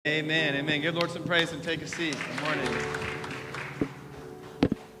Amen, amen. Give the Lord some praise and take a seat. Good morning.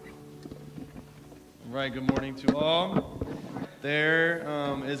 All right, good morning to all. There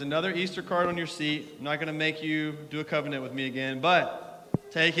is another Easter card on your seat. I'm not going to make you do a covenant with me again,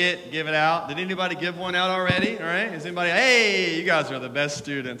 but take it, give it out. Did anybody give one out already? All right, is anybody, hey, you guys are the best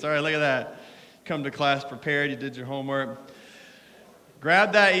students. All right, look at that. Come to class prepared, you did your homework.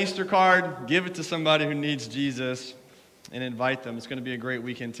 Grab that Easter card, give it to somebody who needs Jesus, and invite them. It's going to be a great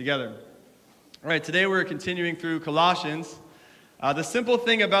weekend together. All right, today we're continuing through Colossians. The simple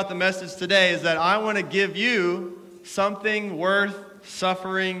thing about the message today is that I want to give you something worth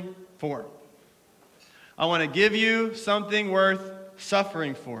suffering for. I want to give you something worth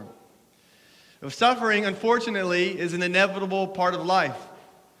suffering for. Suffering, unfortunately, is an inevitable part of life.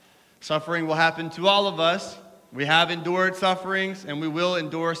 Suffering will happen to all of us. We have endured sufferings, and we will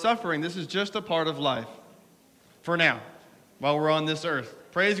endure suffering. This is just a part of life for now, while we're on this earth.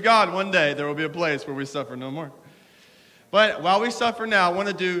 Praise God, one day there will be a place where we suffer no more. But while we suffer now, I want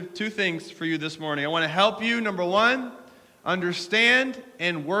to do two things for you this morning. I want to help you, number one, understand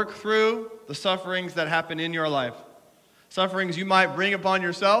and work through the sufferings that happen in your life. Sufferings you might bring upon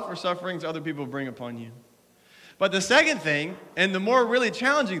yourself or sufferings other people bring upon you. But the second thing, and the more really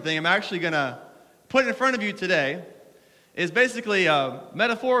challenging thing I'm actually going to put in front of you today, is basically a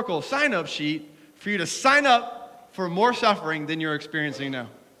metaphorical sign-up sheet for you to sign up for more suffering than you're experiencing now.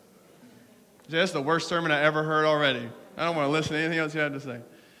 That's the worst sermon I ever heard already. I don't want to listen to anything else you have to say.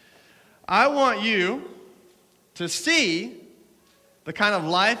 I want you to see the kind of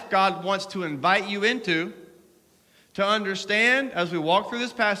life God wants to invite you into, to understand, as we walk through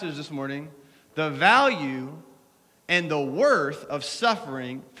this passage this morning, the value and the worth of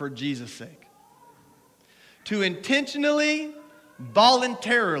suffering for Jesus' sake. To intentionally,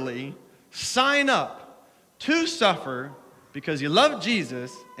 voluntarily sign up to suffer because you love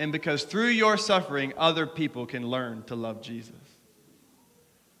Jesus and because through your suffering, other people can learn to love Jesus.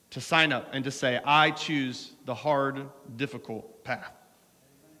 To sign up and to say, I choose the hard, difficult path.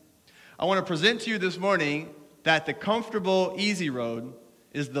 I want to present to you this morning that the comfortable, easy road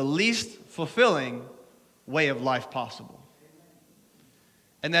is the least fulfilling way of life possible.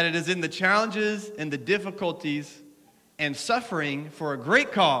 And that it is in the challenges and the difficulties and suffering for a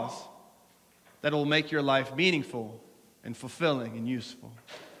great cause that will make your life meaningful and fulfilling and useful.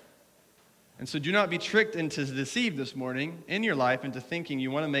 And so do not be tricked into deceived this morning in your life into thinking you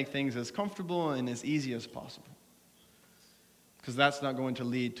want to make things as comfortable and as easy as possible. Because that's not going to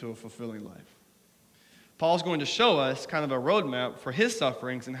lead to a fulfilling life. Paul's going to show us kind of a roadmap for his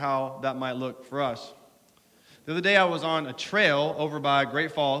sufferings and how that might look for us. The other day I was on a trail over by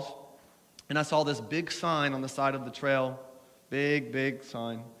Great Falls, and I saw this big sign on the side of the trail. Big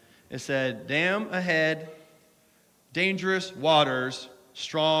sign. It said, dam ahead, dangerous waters,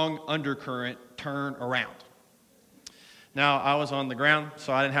 strong undercurrent, turn around. Now, I was on the ground,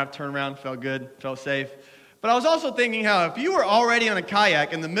 so I didn't have to turn around. Felt good, felt safe. But I was also thinking how if you were already on a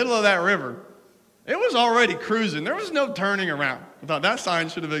kayak in the middle of that river, it was already cruising. There was no turning around. I thought that sign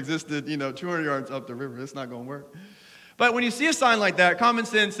should have existed, 200 yards up the river. It's not going to work. But when you see a sign like that, common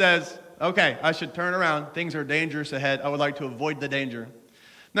sense says, okay, I should turn around. Things are dangerous ahead. I would like to avoid the danger.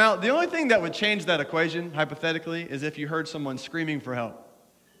 Now, the only thing that would change that equation, hypothetically, is if you heard someone screaming for help.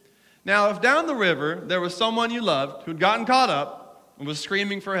 Now, if down the river there was someone you loved who'd gotten caught up and was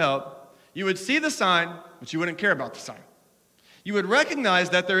screaming for help, you would see the sign, but you wouldn't care about the sign. You would recognize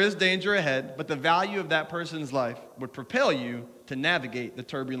that there is danger ahead, but the value of that person's life would propel you to navigate the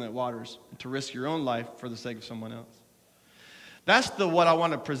turbulent waters and to risk your own life for the sake of someone else. That's what I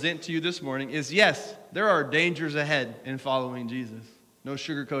want to present to you this morning is, yes, there are dangers ahead in following Jesus. No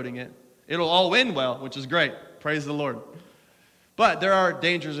sugarcoating it. It'll all end well, which is great. Praise the Lord. But there are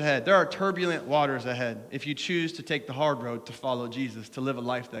dangers ahead. There are turbulent waters ahead if you choose to take the hard road to follow Jesus, to live a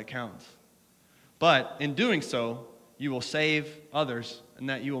life that counts. But in doing so, you will save others and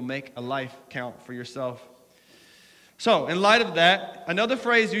that you will make a life count for yourself. So, in light of that, another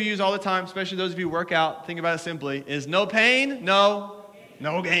phrase you use all the time, especially those of you who work out, think about it simply, is no pain, no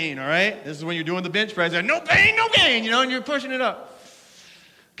gain, all right? This is when you're doing the bench press, no pain, no gain, and you're pushing it up.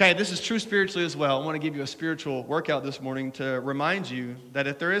 Okay, this is true spiritually as well. I want to give you a spiritual workout this morning to remind you that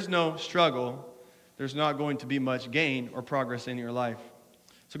if there is no struggle, there's not going to be much gain or progress in your life.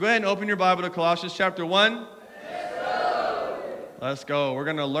 So go ahead and open your Bible to Colossians chapter 1. Let's go. We're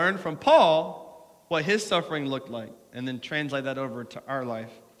going to learn from Paul what his suffering looked like and then translate that over to our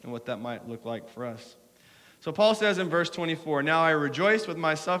life and what that might look like for us. So Paul says in verse 24, now I rejoice with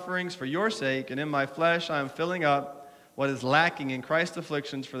my sufferings for your sake, and in my flesh I am filling up what is lacking in Christ's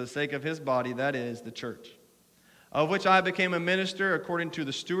afflictions for the sake of his body, that is, the church. of which I became a minister according to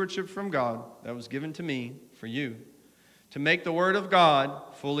the stewardship from God that was given to me for you, to make the word of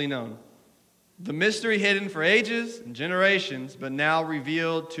God fully known. The mystery hidden for ages and generations, but now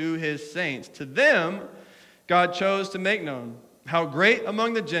revealed to his saints. To them, God chose to make known how great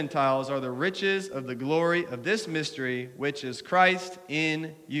among the Gentiles are the riches of the glory of this mystery, which is Christ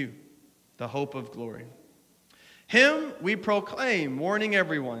in you, the hope of glory. Him we proclaim, warning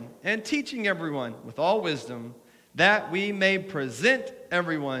everyone and teaching everyone with all wisdom, that we may present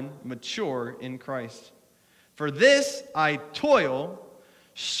everyone mature in Christ. For this I toil,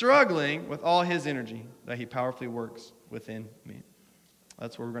 struggling with all his energy that he powerfully works within me.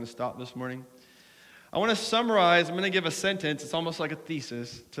 That's where we're going to stop this morning. I want to summarize. I'm going to give a sentence. It's almost like a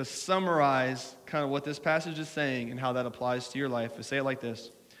thesis to summarize kind of what this passage is saying and how that applies to your life. I say it like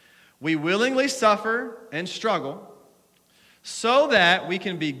this. We willingly suffer and struggle so that we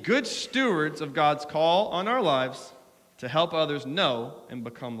can be good stewards of God's call on our lives to help others know and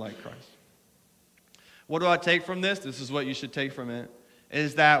become like Christ. What do I take from this? This is what you should take from it.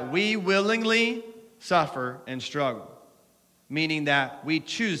 Is that we willingly suffer and struggle, meaning that we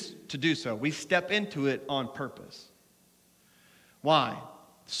choose to do so. We step into it on purpose. Why?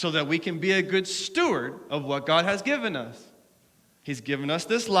 So that we can be a good steward of what God has given us. He's given us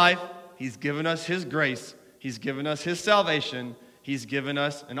this life. He's given us his grace. He's given us his salvation. He's given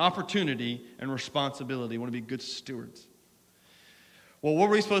us an opportunity and responsibility. We want to be good stewards. Well, what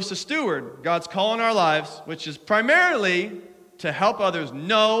are we supposed to steward? God's call in our lives, which is primarily to help others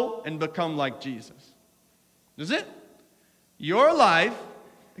know and become like Jesus. Is it? Your life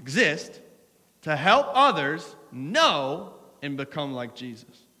exists to help others know and become like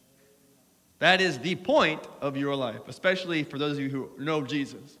Jesus. That is the point of your life, especially for those of you who know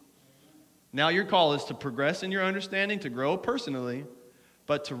Jesus. Now your call is to progress in your understanding, to grow personally,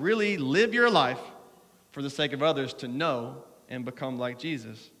 but to really live your life for the sake of others to know and become like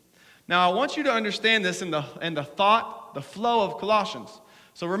Jesus. Now, I want you to understand this in the thought, the flow of Colossians.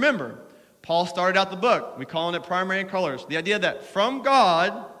 So remember, Paul started out the book. We're calling it primary colors. The idea that from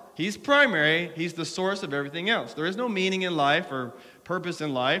God, he's primary. He's the source of everything else. There is no meaning in life or purpose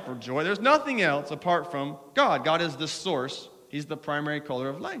in life or joy. There's nothing else apart from God. God is the source. He's the primary color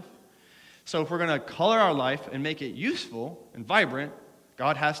of life. So if we're going to color our life and make it useful and vibrant,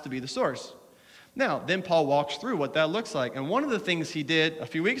 God has to be the source. Now, then Paul walks through what that looks like. And one of the things he did a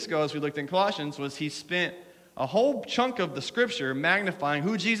few weeks ago as we looked in Colossians was he spent a whole chunk of the scripture magnifying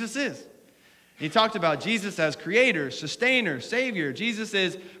who Jesus is. He talked about Jesus as creator, sustainer, savior. Jesus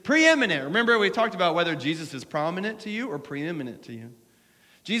is preeminent. Remember we talked about whether Jesus is prominent to you or preeminent to you.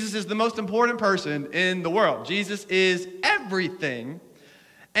 Jesus is the most important person in the world. Jesus is everything.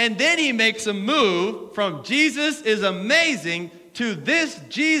 And then he makes a move from Jesus is amazing to this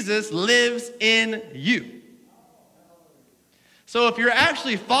Jesus lives in you. So if you're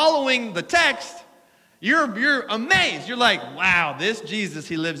actually following the text, you're amazed. You're like, wow, this Jesus,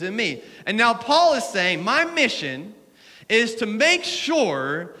 he lives in me. And now Paul is saying, my mission is to make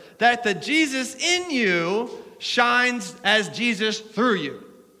sure that the Jesus in you shines as Jesus through you.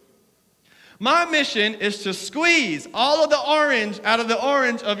 My mission is to squeeze all of the orange out of the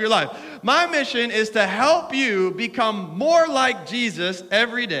orange of your life. My mission is to help you become more like Jesus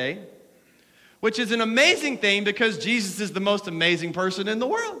every day, which is an amazing thing because Jesus is the most amazing person in the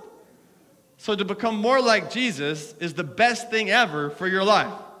world. So to become more like Jesus is the best thing ever for your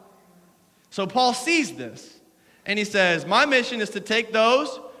life. So Paul sees this, and he says, my mission is to take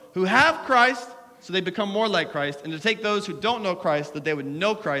those who have Christ so they become more like Christ, and to take those who don't know Christ, that they would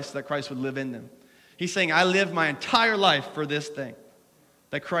know Christ, that Christ would live in them. He's saying, I live my entire life for this thing,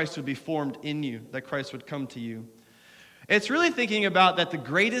 that Christ would be formed in you, that Christ would come to you. It's really thinking about that the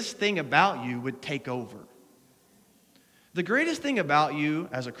greatest thing about you would take over. The greatest thing about you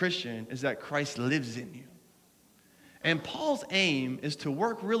as a Christian is that Christ lives in you. And Paul's aim is to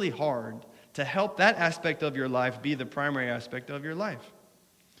work really hard to help that aspect of your life be the primary aspect of your life.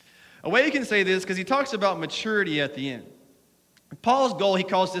 A way you can say this, because he talks about maturity at the end. Paul's goal, he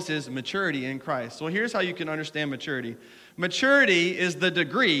calls this is maturity in Christ. So here's how you can understand maturity. Maturity is the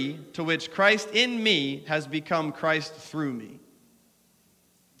degree to which Christ in me has become Christ through me.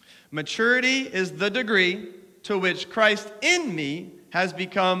 Maturity is the degree to which Christ in me has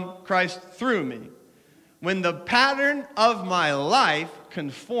become Christ through me. When the pattern of my life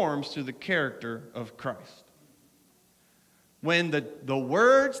conforms to the character of Christ. When the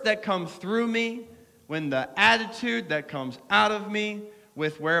words that come through me, when the attitude that comes out of me,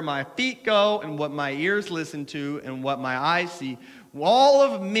 with where my feet go and what my ears listen to and what my eyes see, all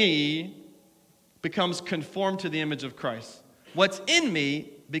of me becomes conformed to the image of Christ. What's in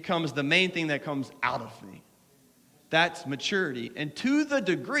me becomes the main thing that comes out of me. That's maturity. And to the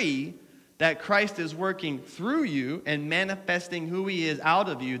degree that Christ is working through you and manifesting who he is out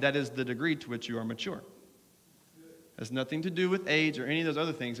of you, that is the degree to which you are mature. It has nothing to do with age or any of those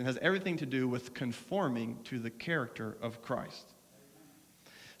other things. It has everything to do with conforming to the character of Christ.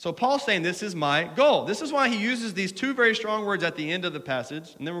 So Paul's saying this is my goal. This is why he uses these two very strong words at the end of the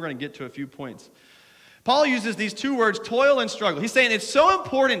passage, and then we're going to get to a few points. Paul uses these two words, toil and struggle. He's saying it's so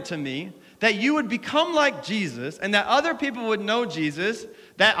important to me that you would become like Jesus and that other people would know Jesus,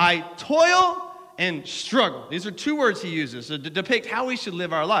 that I toil and struggle. These are two words he uses to depict how we should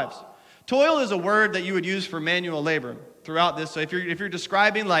live our lives. Toil is a word that you would use for manual labor throughout this. So if you're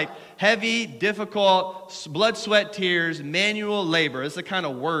describing like heavy, difficult, blood, sweat, tears, manual labor, it's the kind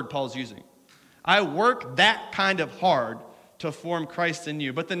of word Paul's using. I work that kind of hard to form Christ in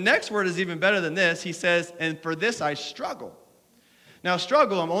you. But the next word is even better than this. He says, and for this I struggle. Now,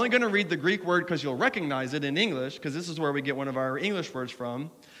 struggle, I'm only going to read the Greek word because you'll recognize it in English, because this is where we get one of our English words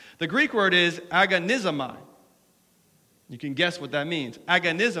from. The Greek word is agonizomai. You can guess what that means.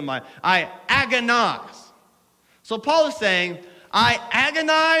 Agonizomai. I agonize. So Paul is saying, I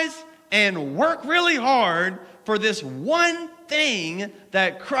agonize and work really hard for this one thing,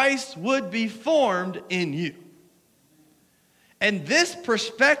 that Christ would be formed in you. And this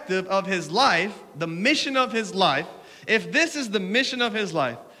perspective of his life, the mission of his life, if this is the mission of his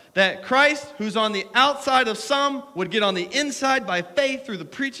life, that Christ, who's on the outside of some, would get on the inside by faith through the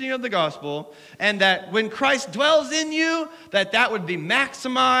preaching of the gospel, and that when Christ dwells in you, that would be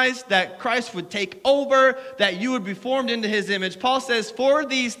maximized, that Christ would take over, that you would be formed into his image. Paul says, for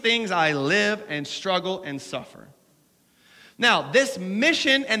these things I live and struggle and suffer. Now, this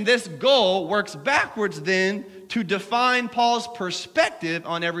mission and this goal works backwards then to define Paul's perspective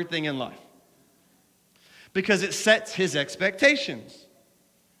on everything in life, because it sets his expectations.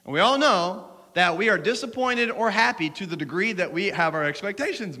 And we all know that we are disappointed or happy to the degree that we have our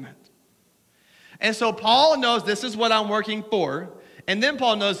expectations met. And so Paul knows this is what I'm working for, and then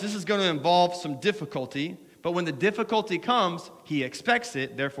Paul knows this is going to involve some difficulty, but when the difficulty comes, he expects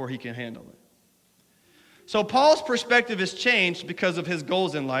it, therefore he can handle it. So Paul's perspective has changed because of his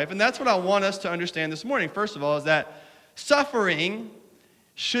goals in life, and that's what I want us to understand this morning. First of all, is that suffering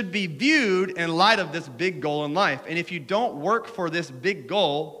should be viewed in light of this big goal in life. And if you don't work for this big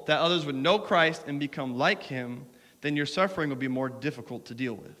goal, that others would know Christ and become like him, then your suffering will be more difficult to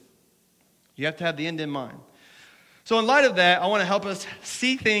deal with. You have to have the end in mind. So in light of that, I want to help us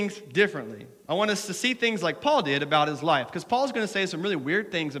see things differently. I want us to see things like Paul did about his life, because Paul's going to say some really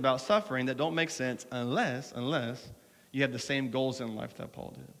weird things about suffering that don't make sense unless you have the same goals in life that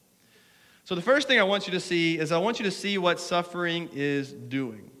Paul did. So the first thing I want you to see is I want you to see what suffering is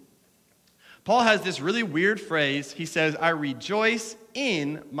doing. Paul has this really weird phrase. He says, I rejoice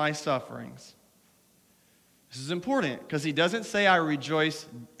in my sufferings. This is important because he doesn't say I rejoice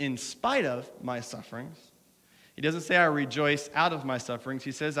in spite of my sufferings. He doesn't say I rejoice out of my sufferings.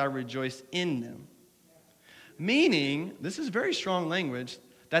 He says I rejoice in them. Meaning, this is very strong language,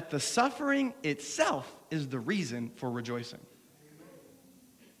 that the suffering itself is the reason for rejoicing.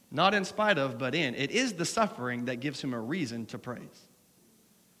 Not in spite of, but in. It is the suffering that gives him a reason to praise.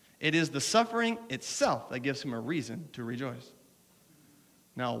 It is the suffering itself that gives him a reason to rejoice.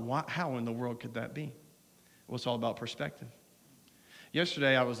 Now, how in the world could that be? Well, it's all about perspective.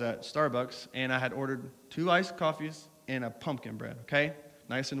 Yesterday, I was at Starbucks, and I had ordered 2 iced coffees and a pumpkin bread, okay?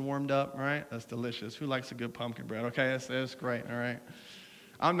 Nice and warmed up, all right? That's delicious. Who likes a good pumpkin bread, okay? That's great, all right?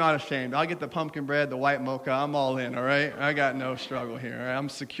 I'm not ashamed. I'll get the pumpkin bread, the white mocha. I'm all in, all right? I got no struggle here, all right? I'm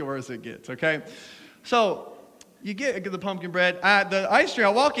secure as it gets, okay? So you get the pumpkin bread. The ice cream, I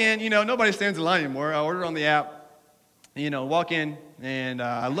walk in, nobody stands in line anymore. I order on the app, walk in, and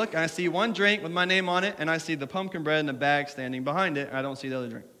I look, and I see one drink with my name on it, and I see the pumpkin bread in the bag standing behind it. I don't see the other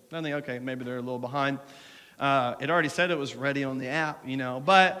drink. I think, okay, maybe they're a little behind. It already said it was ready on the app,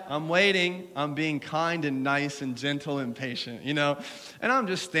 but I'm waiting. I'm being kind and nice and gentle and patient, and I'm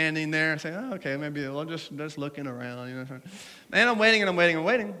just standing there saying, oh, okay, maybe I'll just looking around, And I'm waiting and I'm waiting and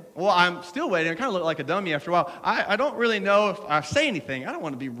waiting. Well, I'm still waiting. I kind of look like a dummy after a while. I don't really know if I say anything. I don't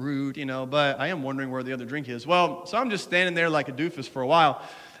want to be rude, but I am wondering where the other drink is. Well, so I'm just standing there like a doofus for a while.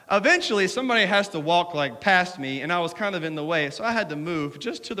 Eventually, somebody has to walk past me, and I was kind of in the way, so I had to move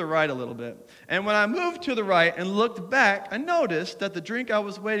just to the right a little bit. And when I moved to the right and looked back, I noticed that the drink I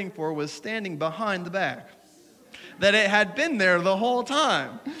was waiting for was standing behind the bag. That it had been there the whole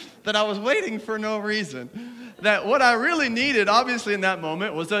time. That I was waiting for no reason. That what I really needed, obviously, in that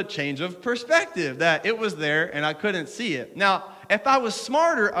moment was a change of perspective. That it was there and I couldn't see it. Now, if I was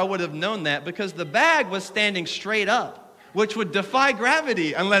smarter, I would have known that because the bag was standing straight up, which would defy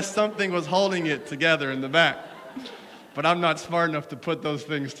gravity unless something was holding it together in the back. but I'm not smart enough to put those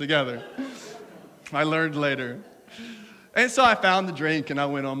things together. I learned later. And so I found the drink and I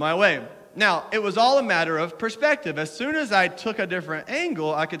went on my way. Now, it was all a matter of perspective. As soon as I took a different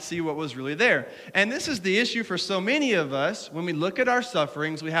angle, I could see what was really there. And this is the issue for so many of us. When we look at our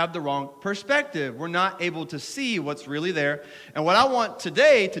sufferings, we have the wrong perspective. We're not able to see what's really there. And what I want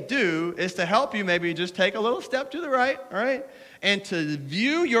today to do is to help you maybe just take a little step to the right, all right? And to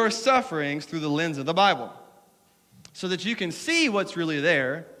view your sufferings through the lens of the Bible so that you can see what's really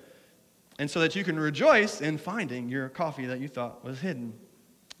there and so that you can rejoice in finding your coffee that you thought was hidden.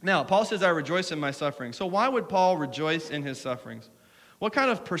 Now, Paul says, I rejoice in my suffering. So why would Paul rejoice in his sufferings? What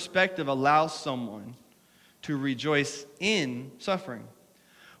kind of perspective allows someone to rejoice in suffering?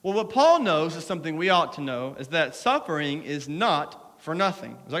 Well, what Paul knows is something we ought to know, is that suffering is not for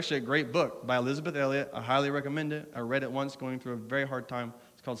nothing. There's actually a great book by Elizabeth Elliot. I highly recommend it. I read it once going through a very hard time.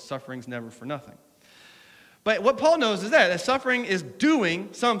 It's called Suffering's Never for Nothing. But what Paul knows is that suffering is doing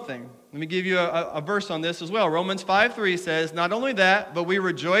something. Let me give you a verse on this as well. Romans 5:3 says, not only that, but we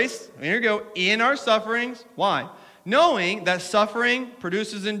rejoice, and here you go, in our sufferings. Why? Knowing that suffering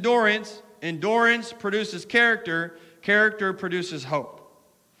produces endurance, endurance produces character, character produces hope.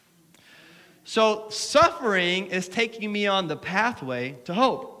 So suffering is taking me on the pathway to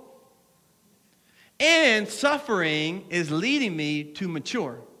hope. And suffering is leading me to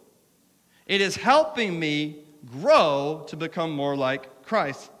mature. It is helping me grow to become more like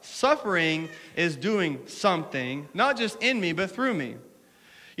Christ. Suffering is doing something, not just in me, but through me.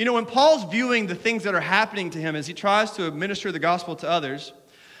 You know, when Paul's viewing the things that are happening to him as he tries to administer the gospel to others,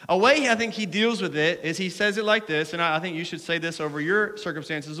 a way I think he deals with it is he says it like this, and I think you should say this over your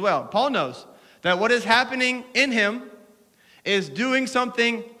circumstances as well. Paul knows that what is happening in him is doing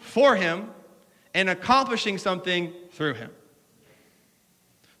something for him and accomplishing something through him.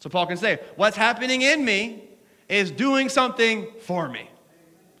 So Paul can say, what's happening in me is doing something for me.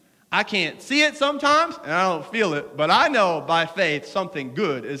 I can't see it sometimes, and I don't feel it, but I know by faith something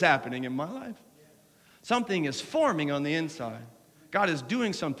good is happening in my life. Something is forming on the inside. God is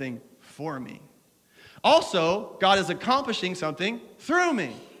doing something for me. Also, God is accomplishing something through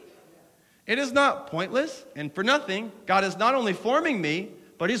me. It is not pointless and for nothing. God is not only forming me,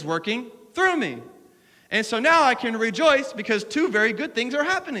 but He's working through me. And so now I can rejoice because two very good things are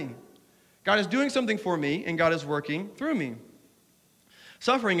happening. God is doing something for me, and God is working through me.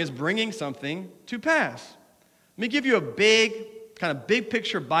 Suffering is bringing something to pass. Let me give you a big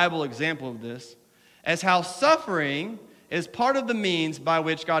picture Bible example of this, as how suffering is part of the means by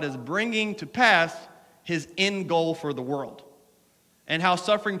which God is bringing to pass His end goal for the world. And how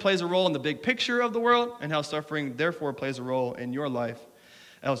suffering plays a role in the big picture of the world, and how suffering therefore plays a role in your life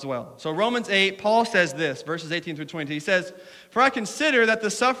as well. So Romans 8, Paul says this, verses 18 through 20. He says, "For I consider that the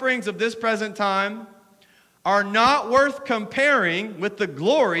sufferings of this present time are not worth comparing with the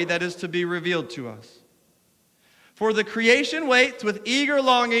glory that is to be revealed to us. For the creation waits with eager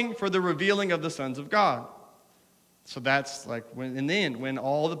longing for the revealing of the sons of God." So that's like when, in the end, when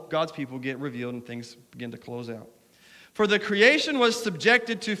all of God's people get revealed and things begin to close out. "For the creation was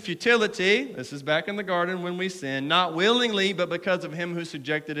subjected to futility," this is back in the garden when we sinned, "not willingly, but because of Him who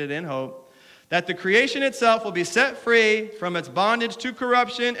subjected it in hope, that the creation itself will be set free from its bondage to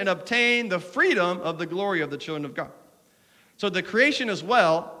corruption and obtain the freedom of the glory of the children of God." So the creation as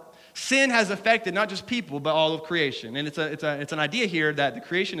well, sin has affected not just people, but all of creation. And it's an idea here that the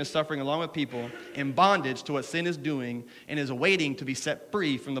creation is suffering along with people in bondage to what sin is doing and is awaiting to be set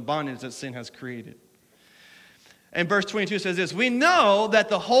free from the bondage that sin has created. And verse 22 says this, "We know that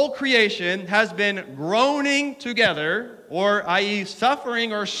the whole creation has been groaning together," or i.e.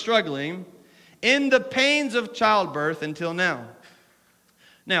 suffering or struggling, "in the pains of childbirth until now."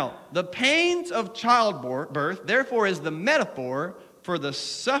 Now, the pains of childbirth, therefore, is the metaphor for the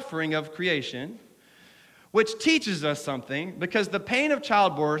suffering of creation, which teaches us something, because the pain of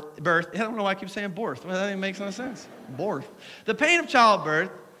childbirth, I don't know why I keep saying birth. Well, that even makes no sense. Birth. The pain of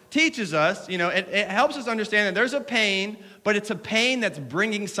childbirth teaches us, it helps us understand that there's a pain, but it's a pain that's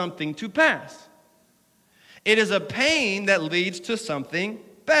bringing something to pass. It is a pain that leads to something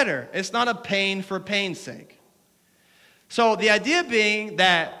better. It's not a pain for pain's sake. So the idea being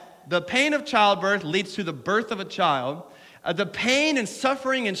that the pain of childbirth leads to the birth of a child. The pain and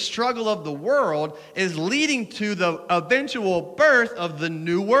suffering and struggle of the world is leading to the eventual birth of the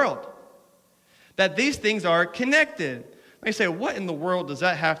new world. That these things are connected. You say, what in the world does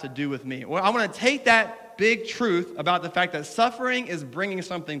that have to do with me? Well, I want to take that big truth about the fact that suffering is bringing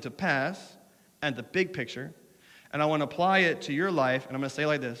something to pass and the big picture, and I want to apply it to your life, and I'm going to say it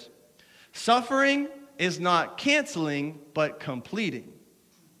like this. Suffering is not canceling, but completing.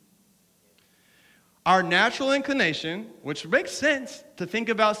 Our natural inclination, which makes sense to think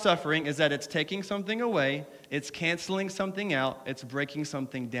about suffering, is that it's taking something away, it's canceling something out, it's breaking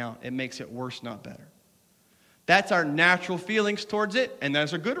something down. It makes it worse, not better. That's our natural feelings towards it, and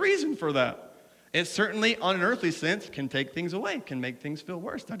there's a good reason for that. It certainly, on an earthly sense, can take things away, can make things feel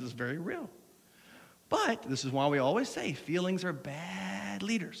worse. That is very real. But this is why we always say feelings are bad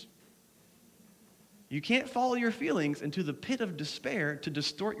leaders. You can't follow your feelings into the pit of despair to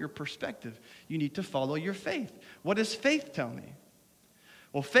distort your perspective. You need to follow your faith. What does faith tell me?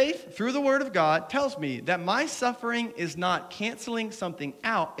 Well, faith, through the Word of God, tells me that my suffering is not canceling something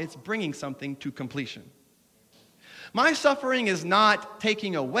out, it's bringing something to completion. My suffering is not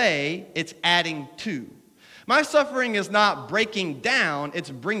taking away, it's adding to. My suffering is not breaking down, it's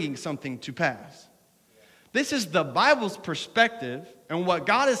bringing something to pass. This is the Bible's perspective and what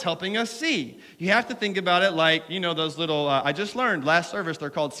God is helping us see. You have to think about it like, those little, I just learned last service, they're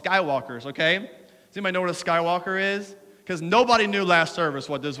called skywalkers, okay? Does anybody know what a skywalker is? Because nobody knew last service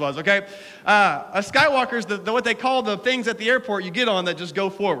what this was, okay? A skywalker is what they call the things at the airport you get on that just go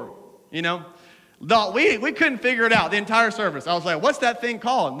forward, No, we couldn't figure it out the entire service. I was like, what's that thing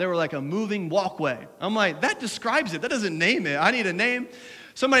called? And they were like, a moving walkway. I'm like, that describes it. That doesn't name it. I need a name.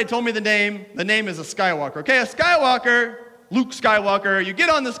 Somebody told me the name. The name is a Skywalker. Okay, a Skywalker, Luke Skywalker. You get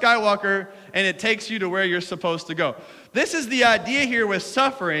on the Skywalker, and it takes you to where you're supposed to go. This is the idea here with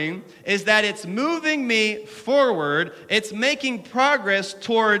suffering, is that it's moving me forward. It's making progress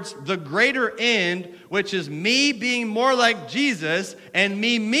towards the greater end, which is me being more like Jesus and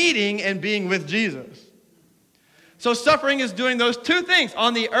me meeting and being with Jesus. So suffering is doing those two things.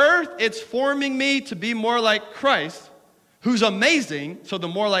 On the earth, it's forming me to be more like Christ, who's amazing. So the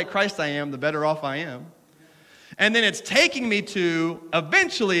more like Christ I am, the better off I am. And then it's taking me to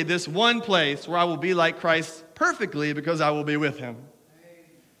eventually this one place where I will be like Christ perfectly because I will be with him.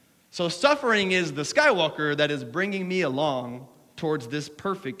 So suffering is the Skywalker that is bringing me along towards this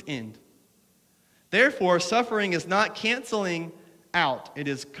perfect end. Therefore, suffering is not canceling out, it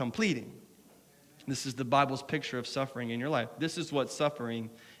is completing. This is the Bible's picture of suffering in your life. This is what suffering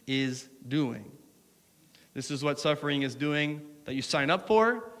is doing. This is what suffering is doing that you sign up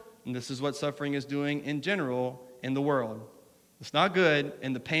for, and this is what suffering is doing in general in the world. It's not good,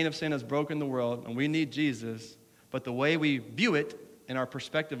 and the pain of sin has broken the world, and we need Jesus, but the way we view it and our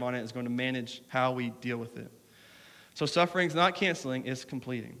perspective on it is going to manage how we deal with it. So suffering's not canceling, it's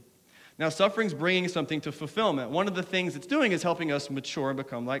completing. Now, suffering's bringing something to fulfillment. One of the things it's doing is helping us mature and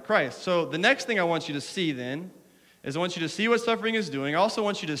become like Christ. So the next thing I want you to see then is I want you to see what suffering is doing. I also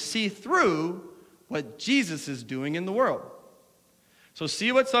want you to see through what Jesus is doing in the world. So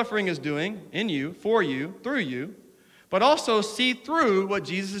see what suffering is doing in you, for you, through you, but also see through what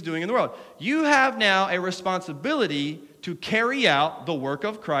Jesus is doing in the world. You have now a responsibility to carry out the work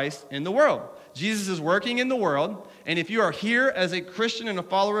of Christ in the world. Jesus is working in the world, and if you are here as a Christian and a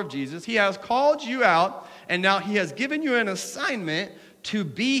follower of Jesus, he has called you out, and now he has given you an assignment to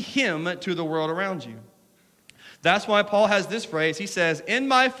be him to the world around you. That's why Paul has this phrase. He says, in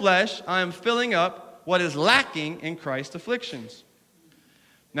my flesh, I am filling up what is lacking in Christ's afflictions.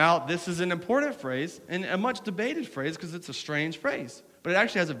 Now, this is an important phrase and a much debated phrase because it's a strange phrase, but it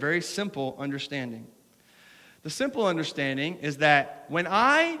actually has a very simple understanding. The simple understanding is that when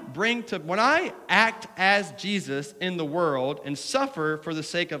I act as Jesus in the world and suffer for the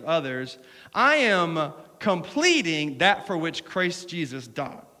sake of others, I am completing that for which Christ Jesus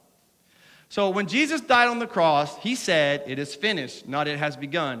died. So when Jesus died on the cross, he said, it is finished, not it has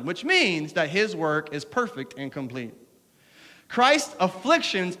begun, which means that his work is perfect and complete. Christ's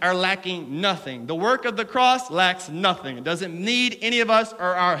afflictions are lacking nothing. The work of the cross lacks nothing. It doesn't need any of us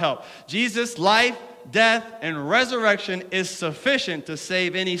or our help. Jesus' life, death, and resurrection is sufficient to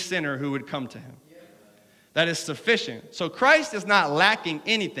save any sinner who would come to him. That is sufficient. So Christ is not lacking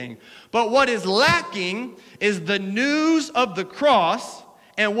anything. But what is lacking is the news of the cross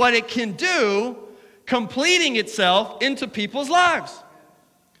and what it can do, completing itself into people's lives.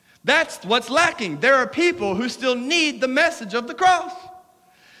 That's what's lacking. There are people who still need the message of the cross.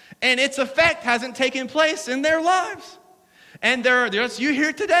 And its effect hasn't taken place in their lives. And there's you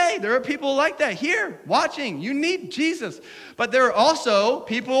here today. There are people like that here watching. You need Jesus. But there are also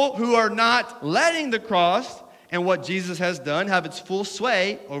people who are not letting the cross and what Jesus has done have its full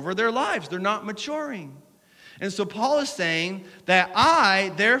sway over their lives. They're not maturing. And so Paul is saying that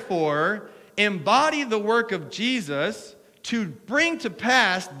I, therefore, embody the work of Jesus to bring to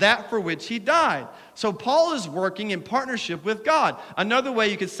pass that for which he died. So Paul is working in partnership with God. Another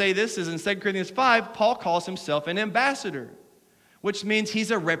way you could say this is in 2 Corinthians 5, Paul calls himself an ambassador, which means he's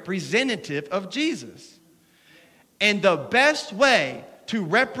a representative of Jesus. And the best way to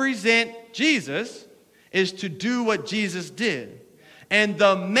represent Jesus is to do what Jesus did. And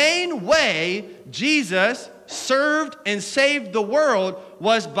the main way Jesus served and saved the world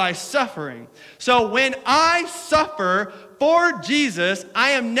was by suffering. So when I suffer for Jesus,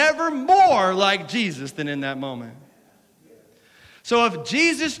 I am never more like Jesus than in that moment. So if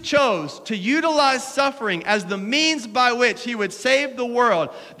Jesus chose to utilize suffering as the means by which he would save the world,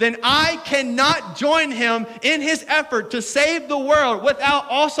 then I cannot join him in his effort to save the world without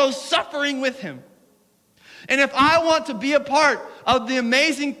also suffering with him. And if I want to be a part of the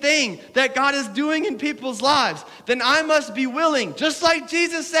amazing thing that God is doing in people's lives, then I must be willing, just like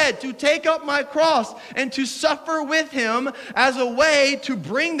Jesus said, to take up my cross and to suffer with him as a way to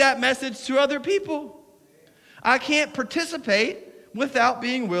bring that message to other people. I can't participate without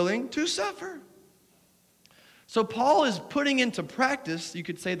being willing to suffer. So Paul is putting into practice, you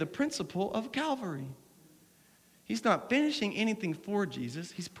could say, the principle of Calvary. He's not finishing anything for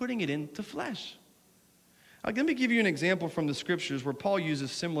Jesus. He's putting it into flesh. Let me give you an example from the scriptures where Paul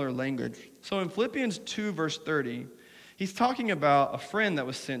uses similar language. So in Philippians 2, verse 30, he's talking about a friend that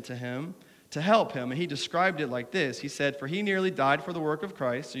was sent to him to help him. And he described it like this. He said, "For he nearly died for the work of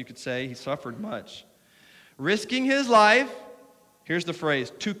Christ." So you could say he suffered much, risking his life, here's the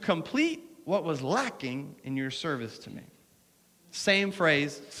phrase, "to complete what was lacking in your service to me." Same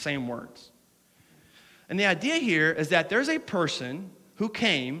phrase, same words. And the idea here is that there's a person who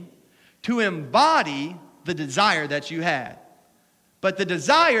came to embody the desire that you had. But the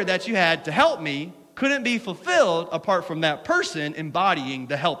desire that you had to help me couldn't be fulfilled apart from that person embodying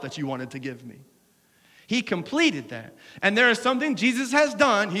the help that you wanted to give me. He completed that. And there is something Jesus has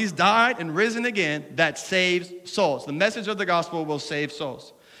done. He's died and risen again that saves souls. The message of the gospel will save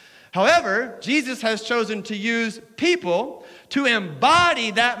souls. However, Jesus has chosen to use people to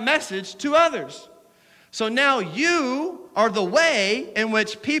embody that message to others. So now you are the way in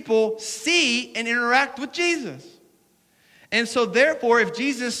which people see and interact with Jesus. And so therefore, if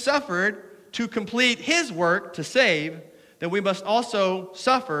Jesus suffered to complete his work to save, then we must also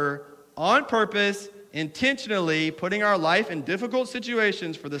suffer on purpose, intentionally, putting our life in difficult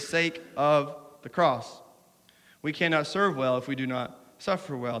situations for the sake of the cross. We cannot serve well if we do not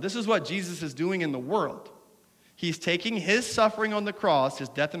suffer well. This is what Jesus is doing in the world. He's taking his suffering on the cross, his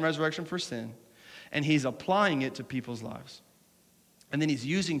death and resurrection for sin, and he's applying it to people's lives. And then he's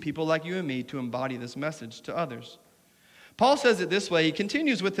using people like you and me to embody this message to others. Paul says it this way. He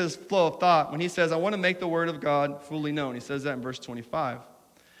continues with his flow of thought when he says, "I want to make the word of God fully known." He says that in verse 25.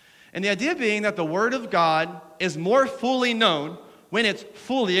 And the idea being that the word of God is more fully known when it's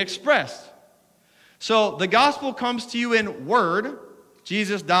fully expressed. So the gospel comes to you in word.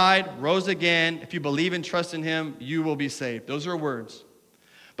 Jesus died, rose again. If you believe and trust in him, you will be saved. Those are words.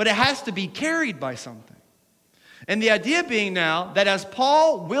 But it has to be carried by something. And the idea being now that as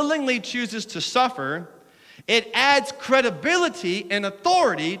Paul willingly chooses to suffer, it adds credibility and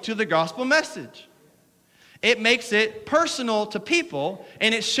authority to the gospel message. It makes it personal to people,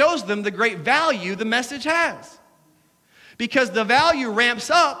 and it shows them the great value the message has. Because the value ramps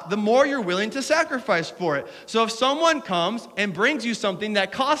up the more you're willing to sacrifice for it. So if someone comes and brings you something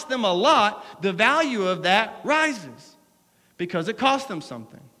that costs them a lot, the value of that rises because it costs them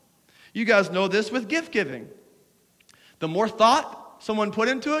something. You guys know this with gift giving. The more thought someone put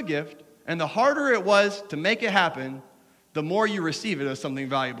into a gift, and the harder it was to make it happen, the more you receive it as something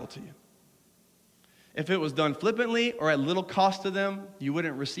valuable to you. If it was done flippantly or at little cost to them, you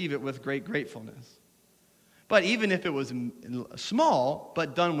wouldn't receive it with great gratefulness. But even if it was small,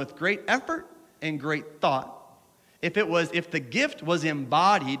 but done with great effort and great thought, if the gift was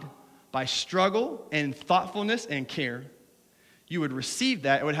embodied by struggle and thoughtfulness and care, you would receive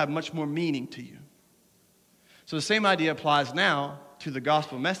that. It would have much more meaning to you. So the same idea applies now to the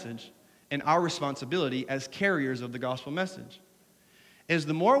gospel message and our responsibility as carriers of the gospel message. Is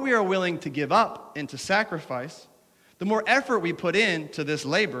the more we are willing to give up and to sacrifice, the more effort we put into this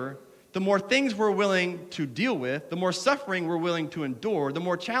labor, the more things we're willing to deal with, the more suffering we're willing to endure, the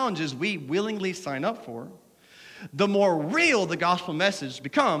more challenges we willingly sign up for, the more real the gospel message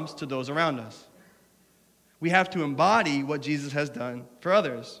becomes to those around us. We have to embody what Jesus has done for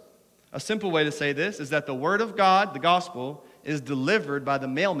others. A simple way to say this is that the word of God, the gospel, is delivered by the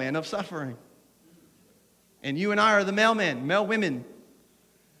mailman of suffering. And you and I are the mailman, mail women.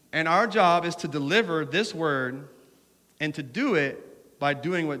 And our job is to deliver this word and to do it by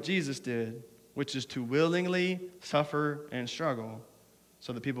doing what Jesus did, which is to willingly suffer and struggle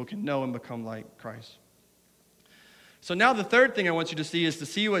so that people can know and become like Christ. So now the third thing I want you to see is to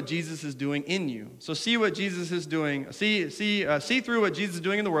see what Jesus is doing in you. So see what Jesus is doing, see through what Jesus is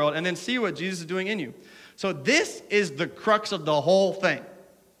doing in the world, and then see what Jesus is doing in you. So this is the crux of the whole thing.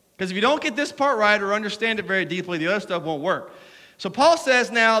 Because if you don't get this part right or understand it very deeply, the other stuff won't work. So Paul says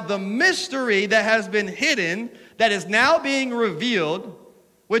now the mystery that has been hidden, that is now being revealed,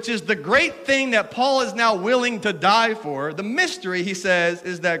 which is the great thing that Paul is now willing to die for. The mystery, he says,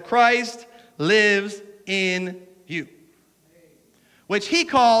 is that Christ lives in you, which he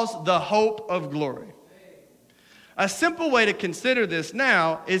calls the hope of glory. A simple way to consider this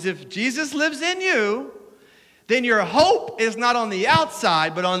now is if Jesus lives in you, then your hope is not on the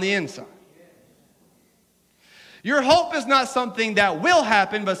outside, but on the inside. Your hope is not something that will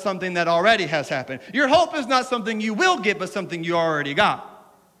happen, but something that already has happened. Your hope is not something you will get, but something you already got.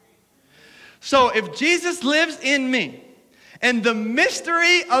 So if Jesus lives in me, and the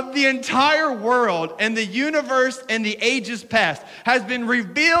mystery of the entire world and the universe and the ages past has been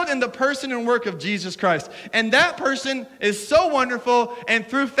revealed in the person and work of Jesus Christ. And that person is so wonderful, and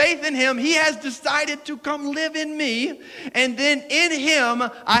through faith in him, he has decided to come live in me. And then in him,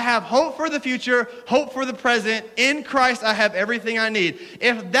 I have hope for the future, hope for the present. In Christ, I have everything I need.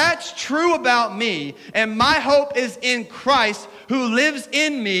 If that's true about me, and my hope is in Christ, who lives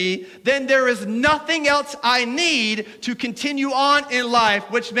in me, then there is nothing else I need to continue on in life,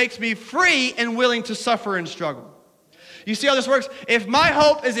 which makes me free and willing to suffer and struggle. You see how this works? If my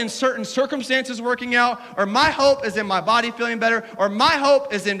hope is in certain circumstances working out, or my hope is in my body feeling better, or my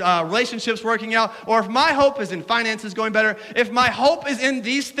hope is in relationships working out, or if my hope is in finances going better, if my hope is in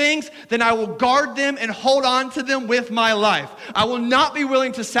these things, then I will guard them and hold on to them with my life. I will not be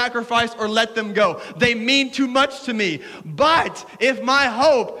willing to sacrifice or let them go. They mean too much to me. But if my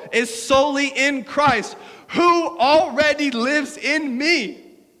hope is solely in Christ, who already lives in me,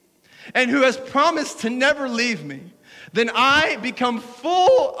 and who has promised to never leave me, then I become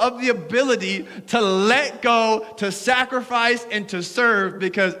full of the ability to let go, to sacrifice, and to serve,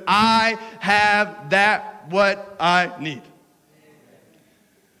 because I have that what I need.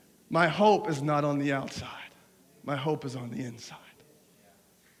 My hope is not on the outside. My hope is on the inside.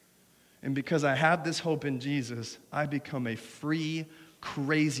 And because I have this hope in Jesus, I become a free,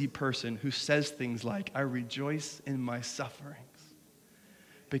 crazy person who says things like, I rejoice in my sufferings,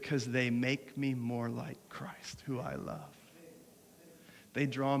 because they make me more like Christ, who I love. They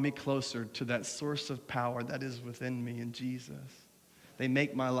draw me closer to that source of power that is within me in Jesus. They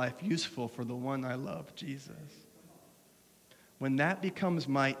make my life useful for the one I love, Jesus. When that becomes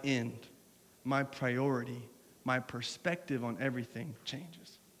my end, my priority, my perspective on everything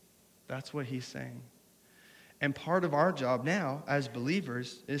changes. That's what he's saying. And part of our job now as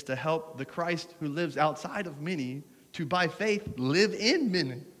believers is to help the Christ who lives outside of many to, by faith, live in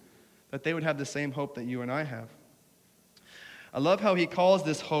many, that they would have the same hope that you and I have. I love how he calls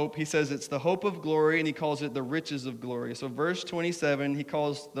this hope. He says it's the hope of glory, and he calls it the riches of glory. So verse 27, he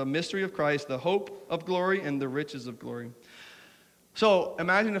calls the mystery of Christ the hope of glory and the riches of glory. So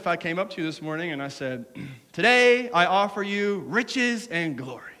imagine if I came up to you this morning and I said, today I offer you riches and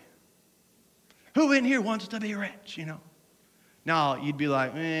glory. Who in here wants to be rich, Now, you'd be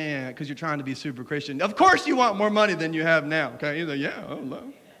like, because you're trying to be super Christian. Of course you want more money than you have now, okay? You're like, yeah, oh,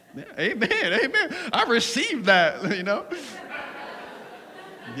 no. Yeah, amen. I received that,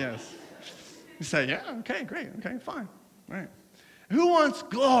 Yes. You say, yeah, okay, great, okay, fine, all right. Who wants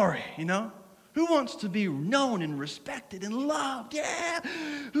glory, Who wants to be known and respected and loved? Yeah.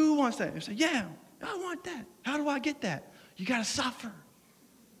 Who wants that? You say, yeah, I want that. How do I get that? You got to suffer.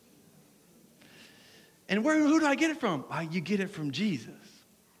 And who do I get it from? You get it from Jesus,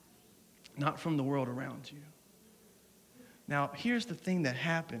 not from the world around you. Now, here's the thing that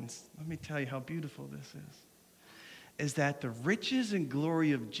happens. Let me tell you how beautiful this is that the riches and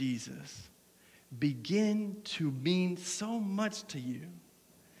glory of Jesus begin to mean so much to you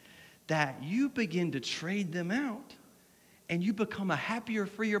that you begin to trade them out, and you become a happier,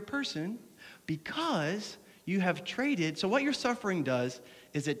 freer person because you have traded. So what your suffering does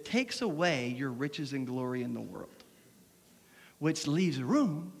is it takes away your riches and glory in the world, which leaves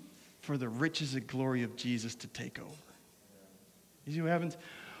room for the riches and glory of Jesus to take over. You see what happens?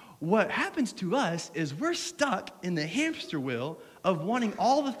 What happens to us is we're stuck in the hamster wheel of wanting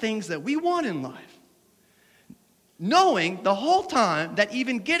all the things that we want in life, knowing the whole time that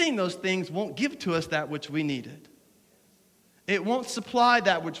even getting those things won't give to us that which we needed. It won't supply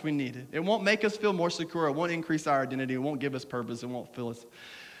that which we needed. It won't make us feel more secure. It won't increase our identity. It won't give us purpose. It won't fill us.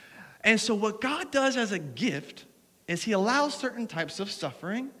 And so what God does as a gift is he allows certain types of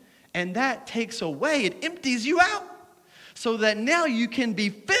suffering, and that takes away, it empties you out, so that now you can be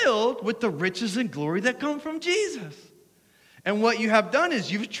filled with the riches and glory that come from Jesus. And what you have done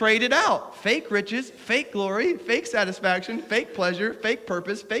is you've traded out fake riches, fake glory, fake satisfaction, fake pleasure, fake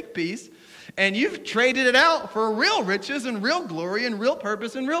purpose, fake peace. And you've traded it out for real riches and real glory and real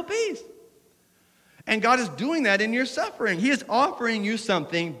purpose and real peace. And God is doing that in your suffering. He is offering you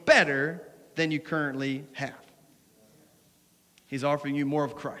something better than you currently have. He's offering you more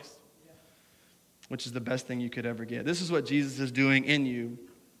of Christ, which is the best thing you could ever get. This is what Jesus is doing in you.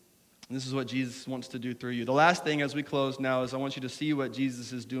 And this is what Jesus wants to do through you. The last thing as we close now is I want you to see what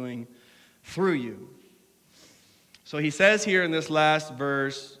Jesus is doing through you. So he says here in this last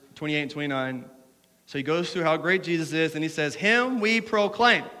verse, 28 and 29, so he goes through how great Jesus is, and he says, him we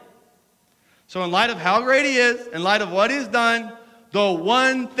proclaim. So in light of how great he is, in light of what he's done, the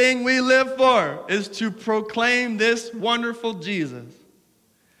one thing we live for is to proclaim this wonderful Jesus.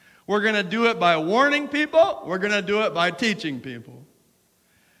 We're going to do it by warning people. We're going to do it by teaching people.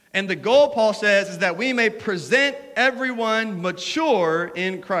 And the goal, Paul says, is that we may present everyone mature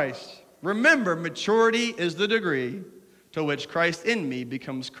in Christ. Remember, maturity is the degree to which Christ in me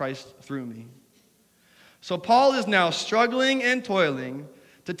becomes Christ through me. So Paul is now struggling and toiling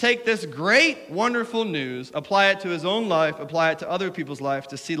to take this great, wonderful news, apply it to his own life, apply it to other people's life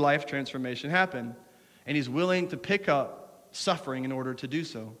to see life transformation happen. And he's willing to pick up suffering in order to do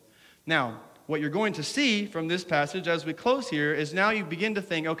so. Now, what you're going to see from this passage as we close here is now you begin to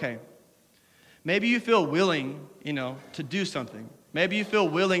think, okay, maybe you feel willing, to do something. Maybe you feel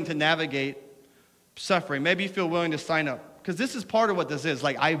willing to navigate suffering. Maybe you feel willing to sign up. Because this is part of what this is.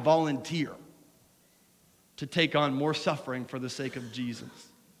 Like, I volunteer to take on more suffering for the sake of Jesus.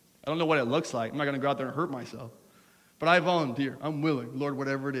 I don't know what it looks like. I'm not going to go out there and hurt myself. But I volunteer. I'm willing. Lord,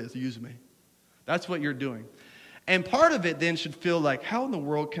 whatever it is, use me. That's what you're doing. And part of it then should feel like, how in the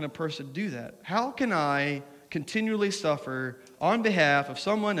world can a person do that? How can I continually suffer on behalf of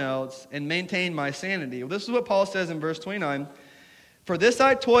someone else and maintain my sanity? Well, this is what Paul says in verse 29. For this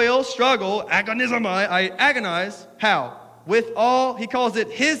I toil, struggle, agonizomai, I agonize. How? With all, he calls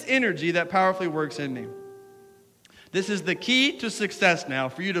it his energy that powerfully works in me. This is the key to success now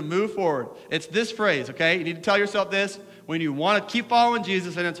for you to move forward. It's this phrase, okay? You need to tell yourself this when you want to keep following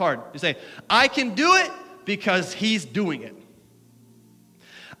Jesus and it's hard. You say, I can do it because he's doing it.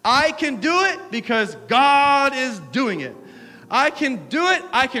 I can do it because God is doing it. I can do it.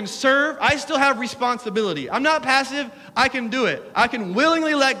 I can serve. I still have responsibility. I'm not passive. I can do it. I can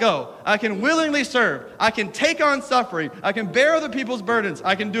willingly let go. I can willingly serve. I can take on suffering. I can bear other people's burdens.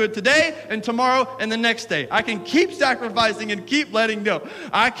 I can do it today and tomorrow and the next day. I can keep sacrificing and keep letting go.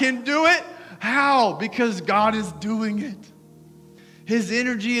 I can do it. How? Because God is doing it. His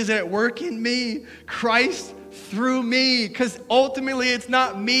energy is at work in me. Christ through me. Because ultimately it's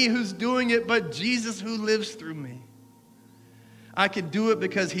not me who's doing it, but Jesus who lives through me. I can do it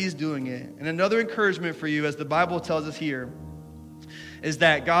because he's doing it. And another encouragement for you, as the Bible tells us here, is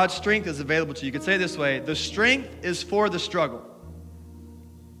that God's strength is available to you. You could say it this way, the strength is for the struggle.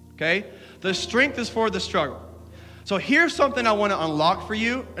 Okay? The strength is for the struggle. So here's something I want to unlock for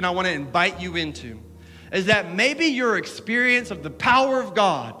you, and I want to invite you into, is that maybe your experience of the power of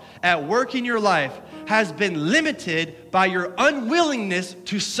God at work in your life has been limited by your unwillingness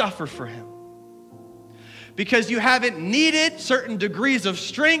to suffer for him. Because you haven't needed certain degrees of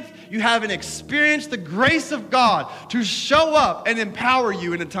strength, you haven't experienced the grace of God to show up and empower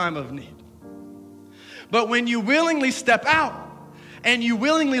you in a time of need. But when you willingly step out, and you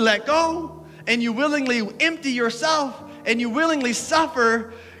willingly let go, and you willingly empty yourself, and you willingly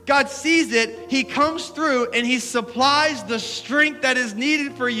suffer, God sees it, he comes through, and he supplies the strength that is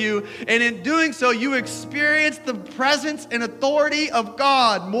needed for you. And in doing so, you experience the presence and authority of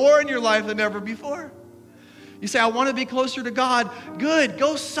God more in your life than ever before. You say, I want to be closer to God. Good,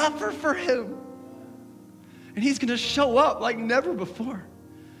 go suffer for him. And he's going to show up like never before.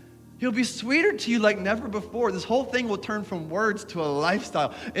 He'll be sweeter to you like never before. This whole thing will turn from words to a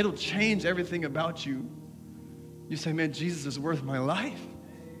lifestyle. It'll change everything about you. You say, man, Jesus is worth my life.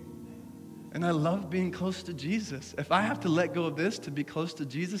 And I love being close to Jesus. If I have to let go of this to be close to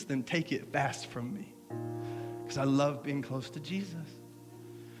Jesus, then take it fast from me. Because I love being close to Jesus.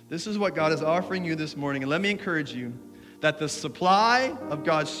 This is what God is offering you this morning. And let me encourage you that the supply of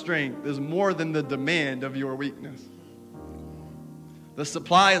God's strength is more than the demand of your weakness. The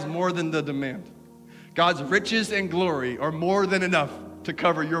supply is more than the demand. God's riches and glory are more than enough to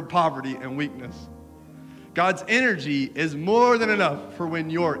cover your poverty and weakness. God's energy is more than enough for when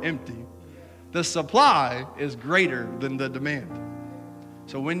you're empty. The supply is greater than the demand.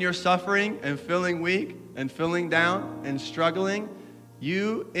 So when you're suffering and feeling weak and feeling down and struggling,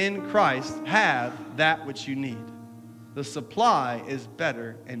 you in Christ have that which you need. The supply is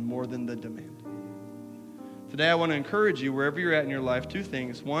better and more than the demand. Today I want to encourage you, wherever you're at in your life, two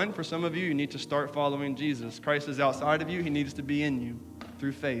things. One, for some of you, you need to start following Jesus. Christ is outside of you. He needs to be in you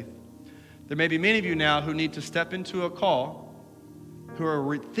through faith. There may be many of you now who need to step into a call, who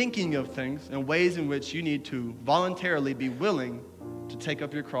are thinking of things and ways in which you need to voluntarily be willing to take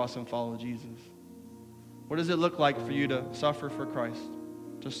up your cross and follow Jesus. What does it look like for you to suffer for Christ,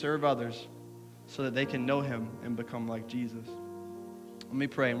 to serve others so that they can know him and become like Jesus? Let me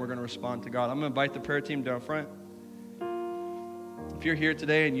pray and we're going to respond to God. I'm going to invite the prayer team down front. If you're here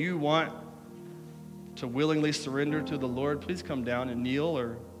today and you want to willingly surrender to the Lord, please come down and kneel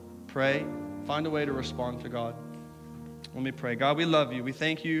or pray. Find a way to respond to God. Let me pray. God, we love you. We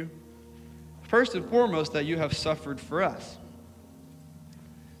thank you, first and foremost, that you have suffered for us.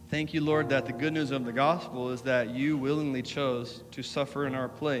 Thank you, Lord, that the good news of the gospel is that you willingly chose to suffer in our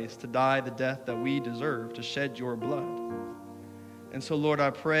place, to die the death that we deserve, to shed your blood. And so, Lord, I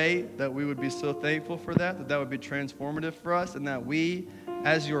pray that we would be so thankful for that would be transformative for us, and that we,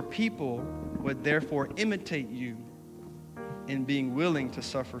 as your people, would therefore imitate you in being willing to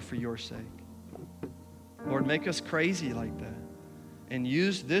suffer for your sake. Lord, make us crazy like that, and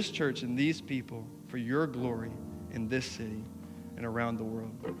use this church and these people for your glory in this city and around the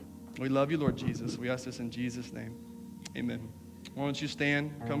world. We love you, Lord Jesus. We ask this in Jesus' name. Amen. Why don't you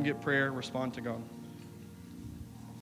stand, come get prayer, respond to God.